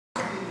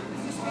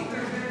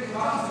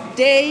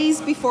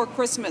Days before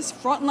Christmas,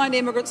 frontline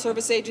immigrant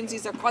service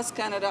agencies across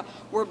Canada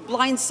were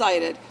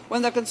blindsided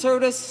when the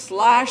Conservatives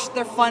slashed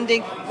their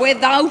funding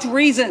without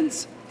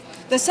reasons.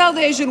 The South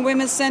Asian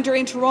Women's Centre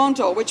in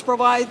Toronto, which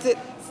provides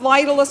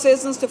vital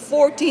assistance to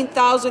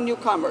 14,000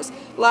 newcomers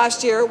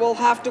last year, will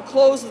have to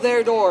close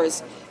their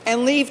doors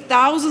and leave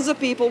thousands of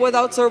people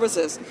without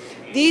services.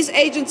 These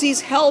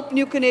agencies help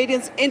new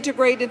Canadians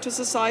integrate into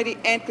society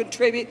and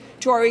contribute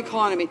to our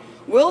economy.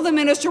 Will the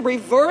minister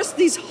reverse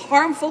these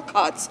harmful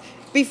cuts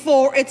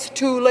before it's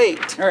too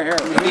late? Here, here.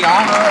 The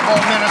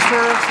Honourable Minister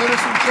of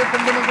Citizenship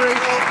and Immigration.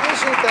 Well,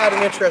 isn't that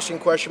an interesting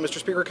question, Mr.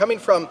 Speaker? Coming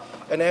from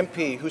an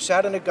MP who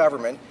sat in a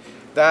government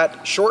that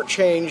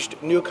shortchanged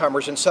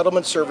newcomers in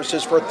settlement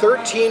services for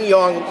 13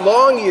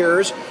 long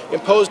years,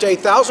 imposed a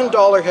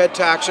 $1,000 head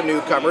tax on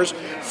newcomers,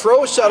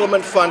 froze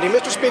settlement funding.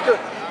 Mr. Speaker,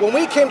 when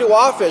we came to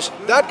office,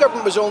 that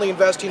government was only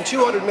investing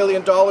 $200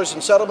 million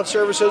in settlement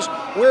services.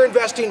 We're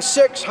investing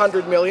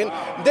 $600 million.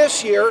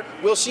 This year,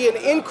 we'll see an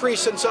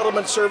increase in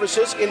settlement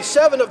services in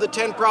 7 of the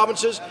 10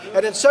 provinces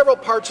and in several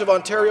parts of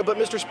Ontario. But,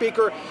 Mr.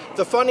 Speaker,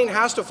 the funding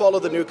has to follow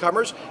the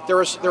newcomers. There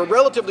are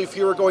relatively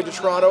fewer going to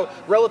Toronto,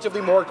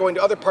 relatively more going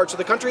to other parts of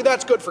the country.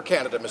 That's good for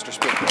Canada, Mr.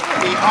 Speaker.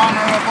 The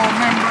Honourable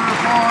Member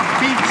for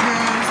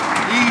Beaches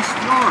East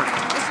York.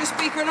 Mr.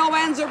 Speaker, no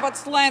answer but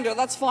slander.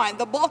 That's fine.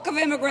 The bulk of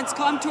immigrants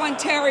come to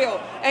Ontario,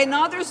 and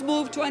others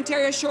move to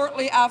Ontario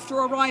shortly after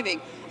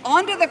arriving.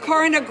 Under the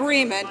current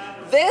agreement,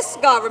 this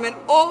government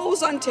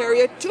owes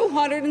Ontario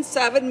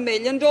 $207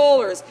 million,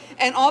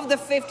 and of the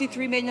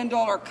 $53 million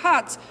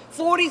cuts,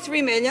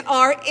 $43 million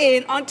are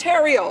in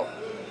Ontario.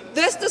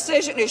 This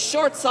decision is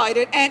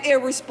short-sighted and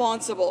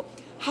irresponsible.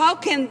 How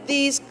can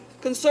these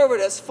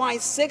Conservatives find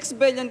 $6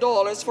 billion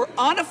for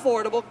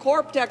unaffordable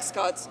corp tax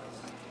cuts,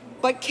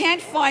 but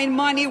can't find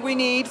money we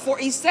need for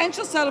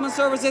essential settlement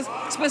services,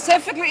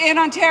 specifically in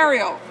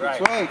Ontario? That's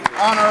right.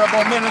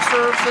 Honourable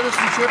Minister of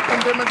Citizenship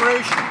and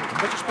Immigration.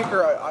 Mr.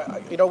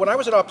 Speaker, when I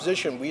was in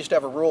opposition, we used to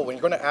have a rule. When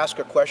you're going to ask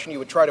a question, you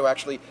would try to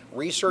actually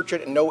research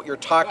it and know what you're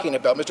talking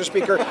about. Mr.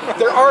 Speaker,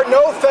 there are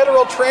no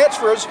federal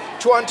transfers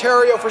to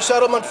Ontario for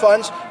settlement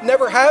funds.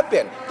 Never have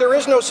been. There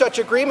is no such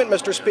agreement,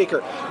 Mr.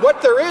 Speaker.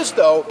 What there is,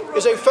 though,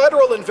 is a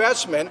federal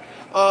investment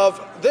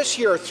of this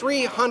year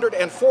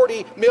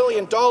 $340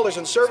 million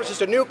in services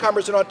to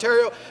newcomers in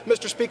Ontario.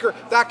 Mr. Speaker,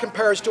 that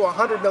compares to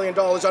 $100 million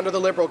under the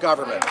Liberal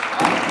government.